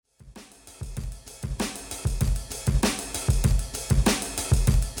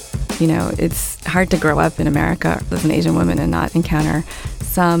it's hard to grow up in America as an Asian woman and not encounter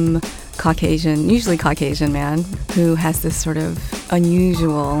some Caucasian, usually Caucasian man who has this sort of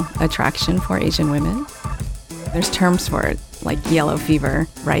unusual attraction for Asian women. There's terms for it, like yellow fever,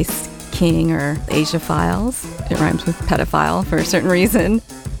 rice king, or Asia files. It rhymes with pedophile for a certain reason.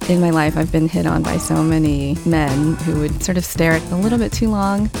 In my life, I've been hit on by so many men who would sort of stare a little bit too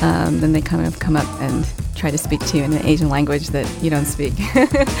long. Then they kind of come up and try to speak to you in an Asian language that you don't speak.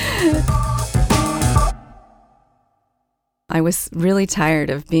 I was really tired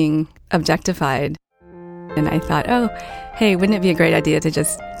of being objectified. And I thought, oh, hey, wouldn't it be a great idea to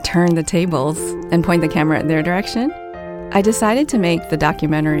just turn the tables and point the camera in their direction? I decided to make the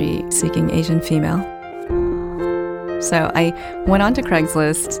documentary Seeking Asian Female. So I went on to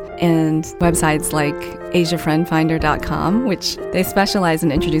Craigslist and websites like AsiaFriendFinder.com, which they specialize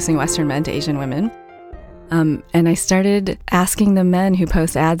in introducing Western men to Asian women. And I started asking the men who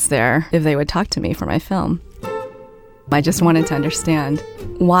post ads there if they would talk to me for my film. I just wanted to understand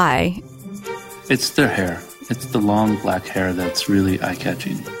why. It's their hair. It's the long black hair that's really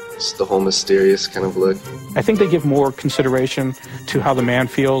eye-catching. It's the whole mysterious kind of look. I think they give more consideration to how the man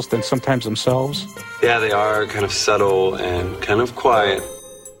feels than sometimes themselves. Yeah, they are kind of subtle and kind of quiet.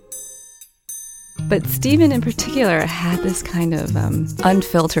 But Stephen in particular had this kind of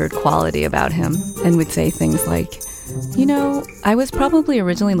unfiltered quality about him and would say things like, I was probably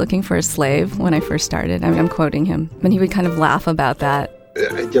originally looking for a slave when I first started. I'm quoting him. And he would kind of laugh about that.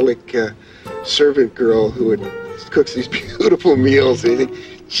 Idyllic servant girl who would cook these beautiful meals. And you think,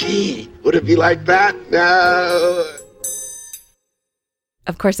 gee, would it be like that? No.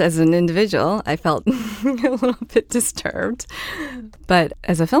 Of course, as an individual, I felt a little bit disturbed. But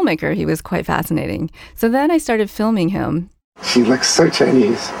as a filmmaker, he was quite fascinating. So then I started filming him. She looks so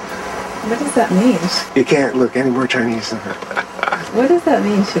Chinese. What does that mean? You can't look any more Chinese than that. What does that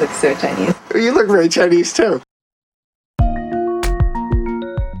mean, she looks so Chinese? You look very Chinese, too.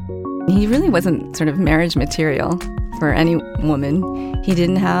 He really wasn't sort of marriage material for any woman. He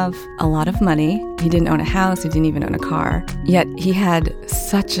didn't have a lot of money. He didn't own a house. He didn't even own a car. Yet he had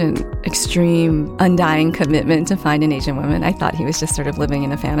such an extreme, undying commitment to find an Asian woman. I thought he was just sort of living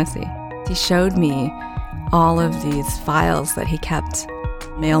in a fantasy. He showed me all of these files that he kept,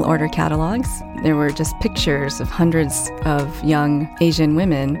 mail order catalogs. There were just pictures of hundreds of young Asian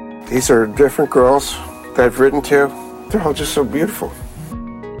women. These are different girls that I've written to. They're all just so beautiful.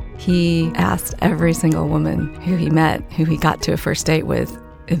 He asked every single woman who he met, who he got to a first date with,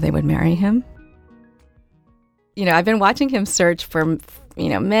 if they would marry him. I've been watching him search for,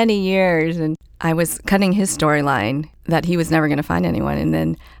 many years, and I was cutting his storyline that he was never going to find anyone. And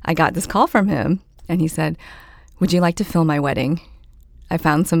then I got this call from him, and he said, "Would you like to film my wedding? I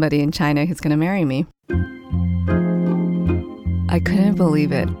found somebody in China who's going to marry me." I couldn't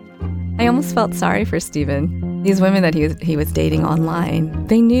believe it. I almost felt sorry for Stephen. These women that he was dating online,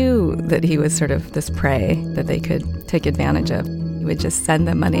 they knew that he was sort of this prey that they could take advantage of. He would just send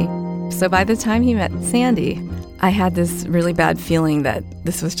them money. So by the time he met Sandy, I had this really bad feeling that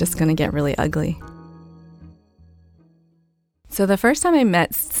this was just going to get really ugly. So the first time I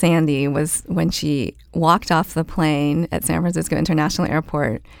met Sandy was when she walked off the plane at San Francisco International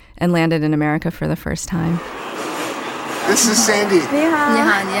Airport and landed in America for the first time. This is Sandy.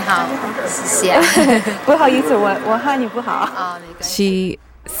 你好，谢谢。不好意思，我汉语不好。 She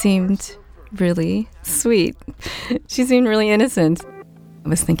seemed really sweet. She seemed really innocent. I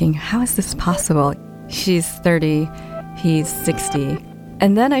was thinking, how is this possible? She's 30, he's 60.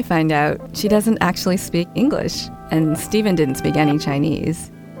 And then I find out she doesn't actually speak English, and Stephen didn't speak any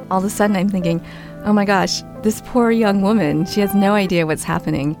Chinese. All of a sudden I'm thinking, oh my gosh, this poor young woman, she has no idea what's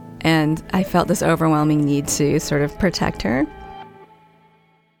happening. And I felt this overwhelming need to sort of protect her.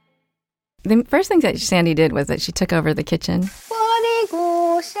 The first thing that Sandy did was that she took over the kitchen.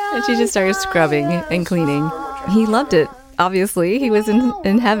 And she just started scrubbing and cleaning. He loved it, obviously. He was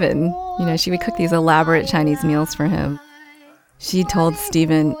in heaven. She would cook these elaborate Chinese meals for him. She told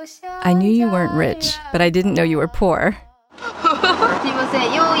Stephen, "I knew you weren't rich, but I didn't know you were poor." People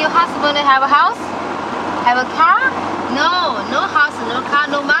say, your husband have a house? Have a car? No house, no car,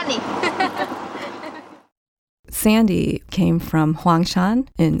 no money. Sandy came from Huangshan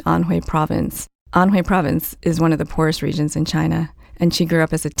in Anhui Province. Anhui Province is one of the poorest regions in China, and she grew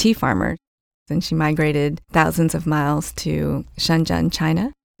up as a tea farmer. And she migrated thousands of miles to Shenzhen,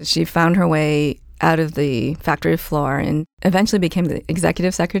 China. She found her way out of the factory floor and eventually became the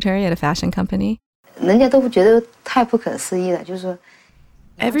executive secretary at a fashion company. 人家都觉得太不可思议了，就是说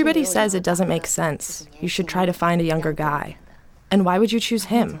Everybody says it doesn't make sense. You should try to find a younger guy. And why would you choose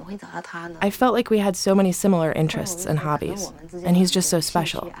him? I felt like we had so many similar interests and hobbies, and he's just so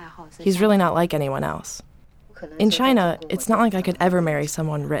special. He's really not like anyone else. In China, it's not like I could ever marry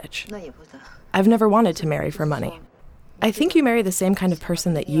someone rich. I've never wanted to marry for money. I think you marry the same kind of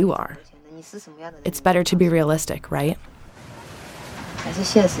person that you are. It's better to be realistic, right?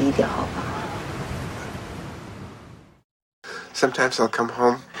 Sometimes I'll come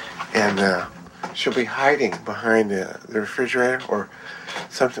home and she'll be hiding behind the refrigerator, or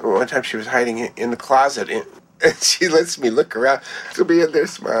one time she was hiding in the closet, and she lets me look around. She'll be in there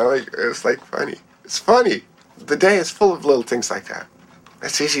smiling. It's like funny. It's funny. The day is full of little things like that.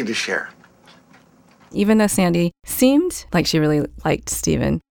 It's easy to share. Even though Sandy seemed like she really liked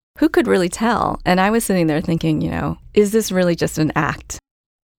Stephen, who could really tell? And I was sitting there thinking, is this really just an act?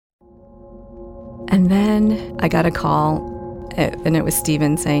 And then I got a call, and it was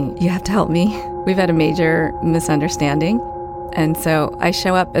Stephen saying, you have to help me. We've had a major misunderstanding. And so I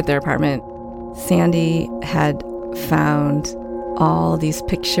show up at their apartment. Sandy had found all these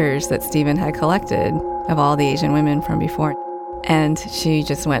pictures that Stephen had collected of all the Asian women from before. And she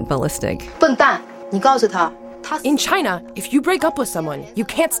just went ballistic. In China, if you break up with someone, you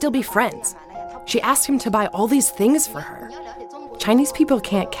can't still be friends. She asked him to buy all these things for her. Chinese people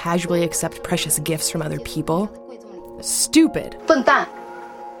can't casually accept precious gifts from other people. Stupid.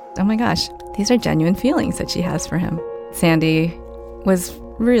 Oh my gosh, these are genuine feelings that she has for him. Sandy was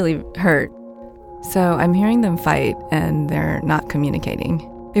really hurt. So I'm hearing them fight and they're not communicating.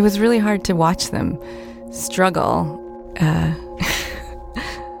 It was really hard to watch them struggle.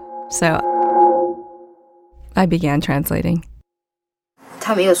 So I began translating.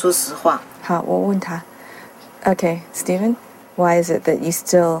 他没有说实话。好，我问他。Okay, Stephen, why is it that you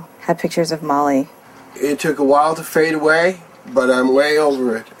still have pictures of Molly? It took a while to fade away, but I'm way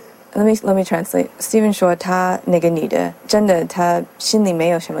over it. Let me translate. Stephen 说他那个女的真的他心里没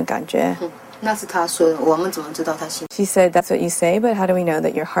有什么感觉。那是他说的，我们怎么知道他心？ She said that's what you say, but how do we know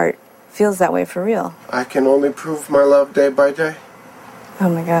that your heart feels that way for real? I can only prove my love day by day. Oh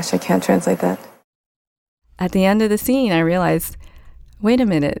my gosh, I can't translate that. At the end of the scene, I realized, wait a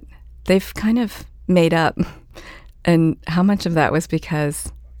minute, they've kind of made up. And how much of that was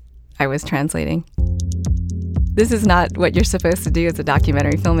because I was translating? This is not what you're supposed to do as a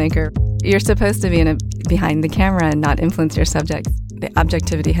documentary filmmaker. You're supposed to be behind the camera and not influence your subjects. The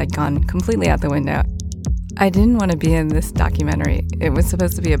objectivity had gone completely out the window. I didn't want to be in this documentary. It was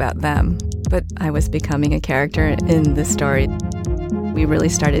supposed to be about them, but I was becoming a character in the story. We really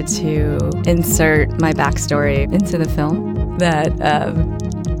started to insert my backstory into the film. That,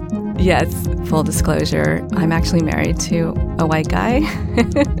 yes, full disclosure, I'm actually married to a white guy.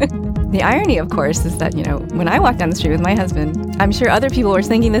 The irony, of course, is that, when I walked down the street with my husband, I'm sure other people were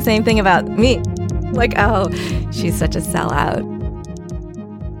thinking the same thing about me. Like, oh, she's such a sellout.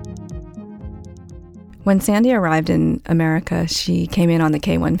 When Sandy arrived in America, she came in on the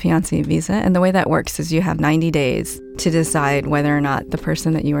K-1 fiancé visa, and the way that works is you have 90 days to decide whether or not the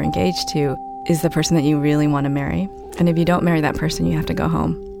person that you were engaged to is the person that you really want to marry. And if you don't marry that person, you have to go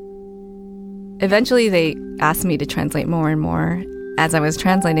home. Eventually, they asked me to translate more and more. As I was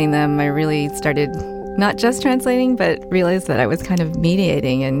translating them, I really started not just translating, but realized that I was kind of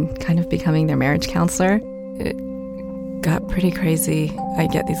mediating and kind of becoming their marriage counselor. It got pretty crazy. I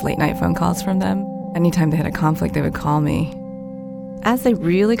get these late-night phone calls from them. Anytime they had a conflict, they would call me. As they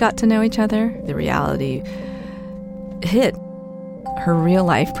really got to know each other, the reality hit. Her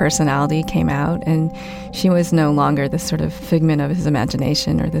real-life personality came out, and she was no longer this sort of figment of his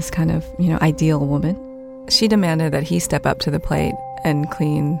imagination or this kind of, ideal woman. She demanded that he step up to the plate and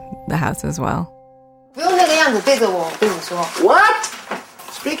clean the house as well. What?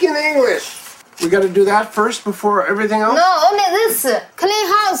 Speaking English. We got to do that first before everything else? No, only this. Clean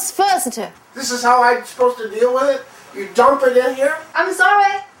house first. This is how I'm supposed to deal with it? You dump it in here? I'm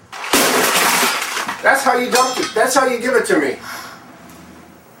sorry. That's how you dump it. That's how you give it to me.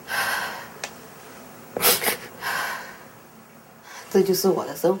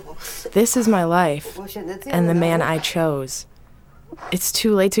 This is my life, and the man I chose. It's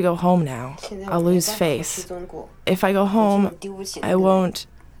too late to go home now. I'll lose face. If I go home, I won't.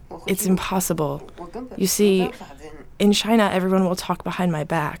 It's impossible. You see, in China, everyone will talk behind my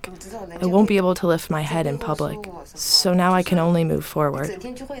back. I won't be able to lift my head in public. So now I can only move forward.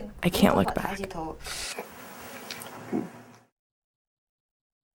 I can't look back.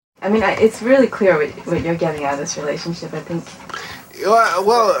 I mean, it's really clear what you're getting out of this relationship, I think. Well,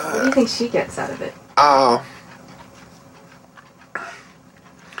 what do you think she gets out of it?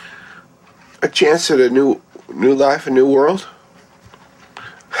 A chance at a new life, a new world.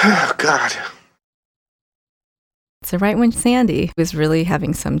 Oh, God. So right when Sandy was really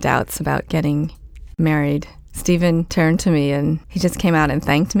having some doubts about getting married, Stephen turned to me and he just came out and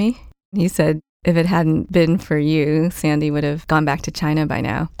thanked me. He said, if it hadn't been for you, Sandy would have gone back to China by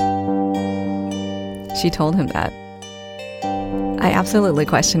now. She told him that. I absolutely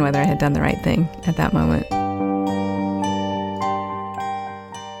questioned whether I had done the right thing at that moment.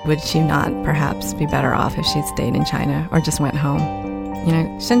 Would she not perhaps be better off if she'd stayed in China or just went home? You know,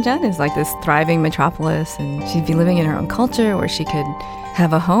 Shenzhen is like this thriving metropolis, and she'd be living in her own culture where she could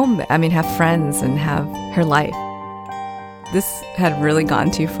have a home, have friends and have her life. This had really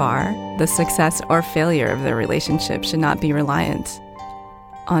gone too far. The success or failure of their relationship should not be reliant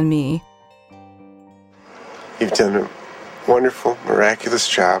on me. You've done a wonderful, miraculous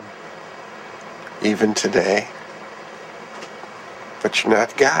job, even today. But you're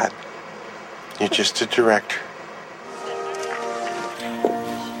not God. You're just a director.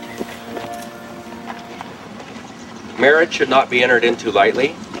 Marriage should not be entered into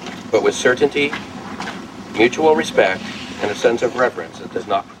lightly, but with certainty, mutual respect, and a sense of reverence that does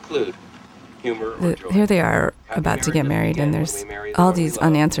not preclude humor or joy. Here they are about to get married, and there's all these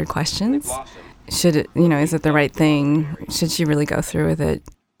unanswered questions. Should it, is it the right thing? Should she really go through with it?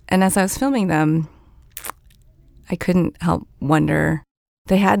 And as I was filming them, I couldn't help wonder.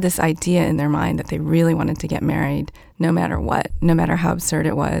 They had this idea in their mind that they really wanted to get married, no matter what, no matter how absurd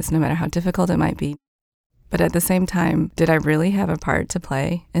it was, no matter how difficult it might be. But at the same time, did I really have a part to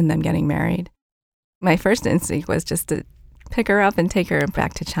play in them getting married? My first instinct was just to pick her up and take her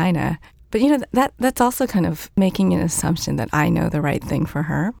back to China. But that's also kind of making an assumption that I know the right thing for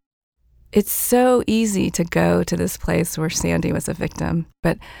her. It's so easy to go to this place where Sandy was a victim,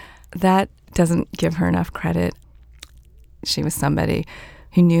 but that doesn't give her enough credit. She was somebody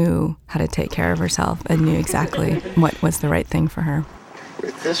who knew how to take care of herself and knew exactly what was the right thing for her.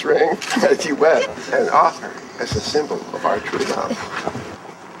 With this ring that you wed and offer as a symbol of our true love,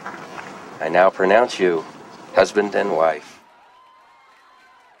 I now pronounce you husband and wife.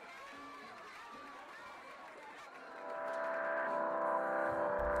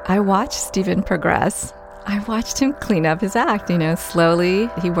 I watched Stephen progress. I watched him clean up his act, slowly.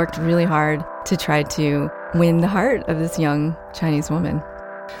 He worked really hard to try to win the heart of this young Chinese woman.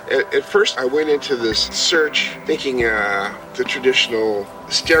 At first, I went into this search thinking the traditional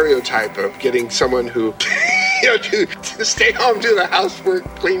stereotype of getting someone who, to stay home, do the housework,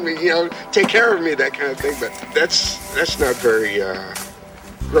 clean me, take care of me, that kind of thing. But that's not very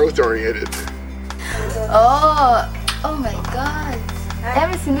growth-oriented. Oh my God.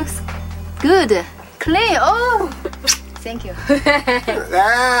 Everything looks good. Clean. Oh, thank you.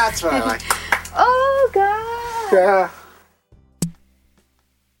 That's what I like. Oh, God. Yeah.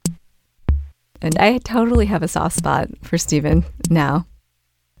 And I totally have a soft spot for Stephen now.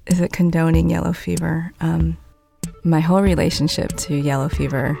 Is it condoning yellow fever? My whole relationship to yellow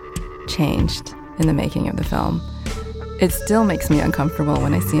fever changed in the making of the film. It still makes me uncomfortable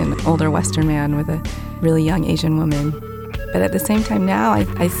when I see an older Western man with a really young Asian woman. But at the same time now,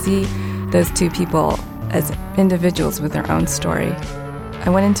 I see those two people as individuals with their own story. I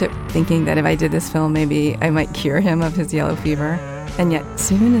went into it thinking that if I did this film, maybe I might cure him of his yellow fever. And yet,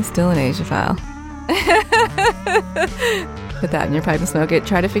 Stephen is still an Asiaphile. Put that in your pipe and smoke it.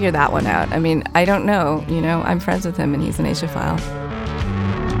 Try to figure that one out. I don't know. I'm friends with him and he's an Asiaphile.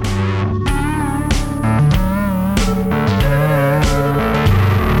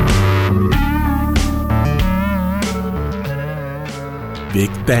 Big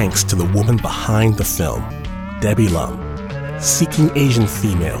thanks to the woman behind the film, Debbie Lum. Seeking Asian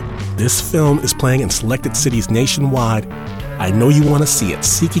Female. This film is playing in selected cities nationwide. I know you want to see it.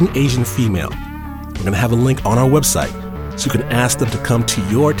 Seeking Asian Female. We're going to have a link on our website so you can ask them to come to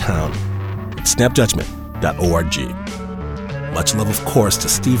your town at snapjudgment.org. Much love, of course, to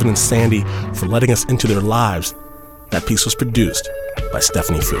Stephen and Sandy for letting us into their lives. That piece was produced by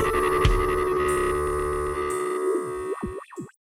Stephanie Fu.